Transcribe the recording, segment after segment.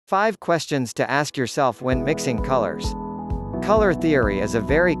5 questions to ask yourself when mixing colors. Color theory is a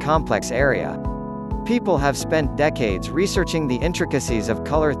very complex area. People have spent decades researching the intricacies of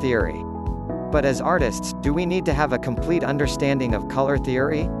color theory. But as artists, do we need to have a complete understanding of color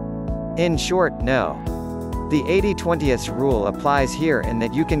theory? In short, no. The 80-20 rule applies here in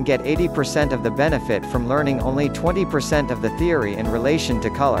that you can get 80% of the benefit from learning only 20% of the theory in relation to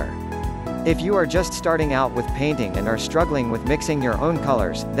color. If you are just starting out with painting and are struggling with mixing your own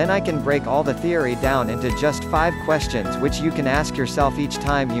colors, then I can break all the theory down into just 5 questions which you can ask yourself each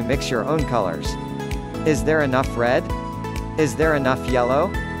time you mix your own colors. Is there enough red? Is there enough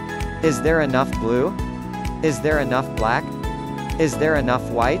yellow? Is there enough blue? Is there enough black? Is there enough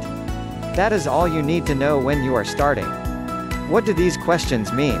white? That is all you need to know when you are starting. What do these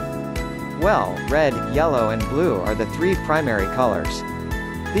questions mean? Well, red, yellow and blue are the 3 primary colors.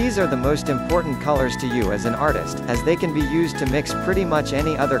 These are the most important colors to you as an artist, as they can be used to mix pretty much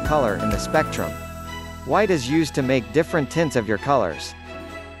any other color in the spectrum. White is used to make different tints of your colors.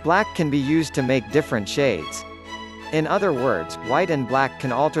 Black can be used to make different shades. In other words, white and black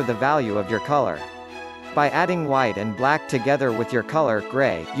can alter the value of your color. By adding white and black together with your color,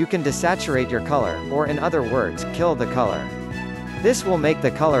 gray, you can desaturate your color, or in other words, kill the color. This will make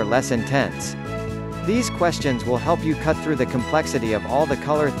the color less intense. These questions will help you cut through the complexity of all the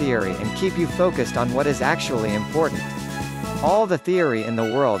color theory and keep you focused on what is actually important. All the theory in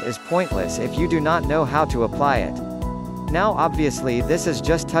the world is pointless if you do not know how to apply it. Now obviously this is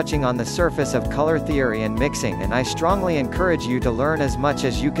just touching on the surface of color theory and mixing, and I strongly encourage you to learn as much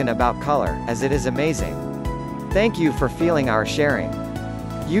as you can about color, as it is amazing. Thank you for feeling our sharing.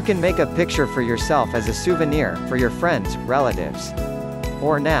 You can make a picture for yourself as a souvenir, for your friends, relatives.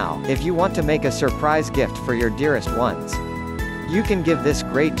 Or now, if you want to make a surprise gift for your dearest ones. You can give this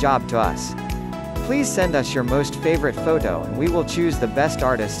great job to us. Please send us your most favorite photo and we will choose the best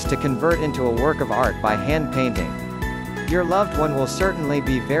artists to convert into a work of art by hand painting. Your loved one will certainly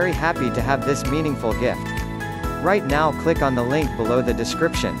be very happy to have this meaningful gift. Right now click on the link below the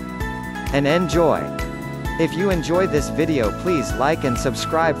description. And enjoy! If you enjoy this video, please like and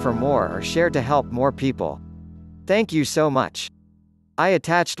subscribe for more or share to help more people. Thank you so much. I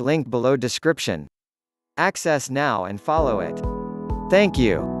attached link below description. Access now and follow it. Thank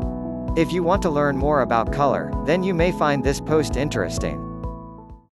you. If you want to learn more about color, then you may find this post interesting.